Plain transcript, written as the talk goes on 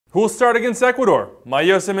Who will start against Ecuador? My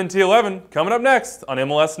USMNT 11 coming up next on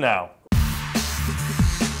MLS Now.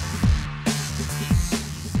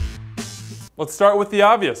 Let's start with the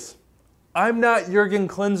obvious. I'm not Jurgen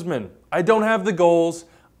Klinsmann. I don't have the goals,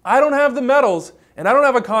 I don't have the medals, and I don't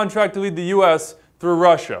have a contract to lead the US through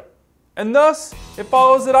Russia. And thus, it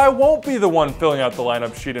follows that I won't be the one filling out the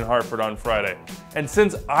lineup sheet in Hartford on Friday. And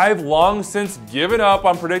since I've long since given up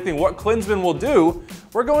on predicting what Klinsmann will do,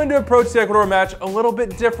 we're going to approach the Ecuador match a little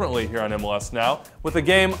bit differently here on MLS Now with a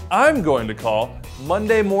game I'm going to call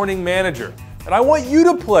Monday Morning Manager. And I want you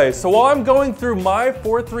to play, so while I'm going through my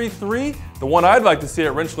 4-3-3, the one I'd like to see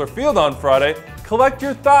at Rentschler Field on Friday, collect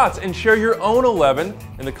your thoughts and share your own 11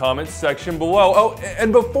 in the comments section below. Oh,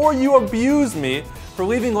 and before you abuse me for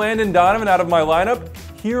leaving Landon Donovan out of my lineup,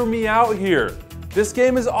 hear me out here. This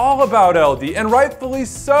game is all about LD, and rightfully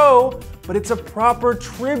so, but it's a proper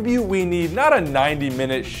tribute we need, not a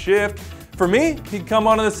 90-minute shift. For me, he'd come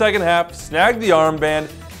on in the second half, snag the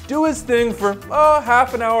armband, do his thing for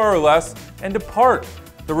half an hour or less, and depart.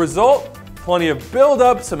 The result? Plenty of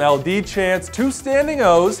build-up, some LD chants, 2 standing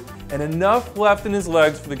O's, and enough left in his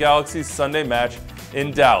legs for the Galaxy's Sunday match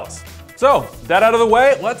in Dallas. So, that out of the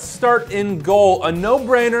way, let's start in goal. A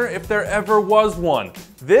no-brainer if there ever was one.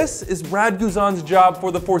 This is Brad Guzan's job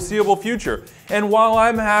for the foreseeable future. And while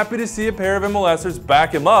I'm happy to see a pair of MLSers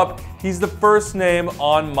back him up, he's the first name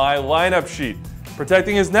on my lineup sheet.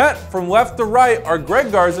 Protecting his net from left to right are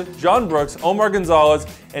Greg Garza, John Brooks, Omar Gonzalez,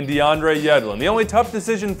 and DeAndre Yedlin. The only tough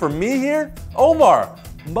decision for me here? Omar.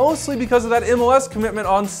 Mostly because of that MLS commitment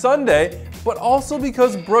on Sunday, but also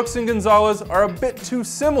because Brooks and Gonzalez are a bit too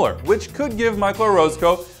similar, which could give Michael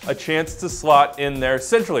Orozco a chance to slot in there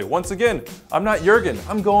centrally. Once again, I'm not Jurgen,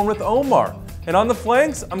 I'm going with Omar. And on the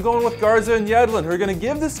flanks, I'm going with Garza and Yedlin, who are going to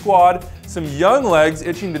give the squad some young legs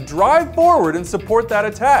itching to drive forward and support that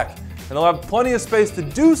attack. And they'll have plenty of space to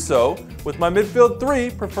do so, with my midfield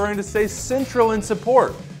 3 preferring to stay central in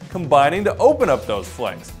support, combining to open up those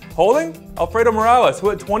flanks. Holding, Alfredo Morales, who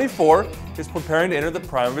at 24 is preparing to enter the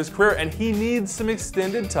prime of his career, and he needs some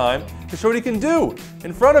extended time to show what he can do.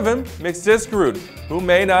 In front of him, Mix Diskerud, who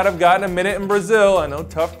may not have gotten a minute in Brazil. I know,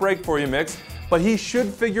 tough break for you, Mix, but he should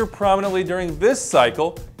figure prominently during this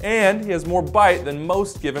cycle, and he has more bite than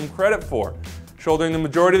most give him credit for. Shouldering the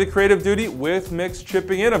majority of the creative duty, with Mix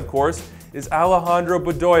chipping in, of course, is Alejandro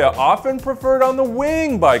Bedoya, often preferred on the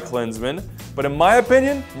wing by Klinsmann, but in my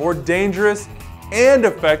opinion, more dangerous and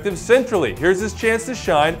effective centrally. Here's his chance to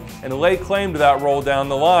shine and lay claim to that role down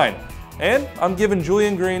the line. And I'm giving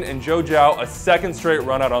Julian Green and Joe Zhao a second straight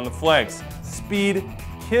run out on the flanks. Speed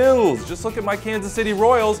kills. Just look at my Kansas City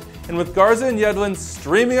Royals, and with Garza and Yedlin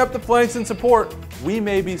streaming up the flanks in support, we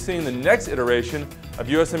may be seeing the next iteration of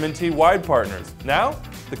USMNT wide partners. Now,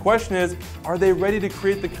 the question is, are they ready to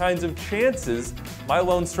create the kinds of chances my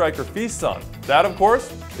lone striker feasts on? That, of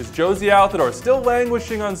course, is Josie Altidore, still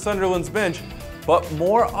languishing on Sunderland's bench, but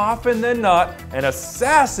more often than not, an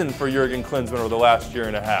assassin for Jurgen Klinsmann over the last year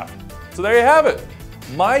and a half. So there you have it.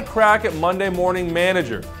 My crack at Monday Morning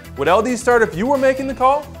Manager. Would LD start if you were making the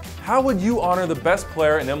call? How would you honor the best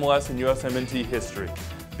player in MLS and USMNT history?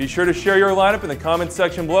 Be sure to share your lineup in the comments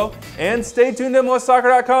section below, and stay tuned to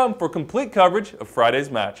MLSsoccer.com for complete coverage of Friday's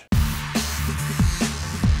match.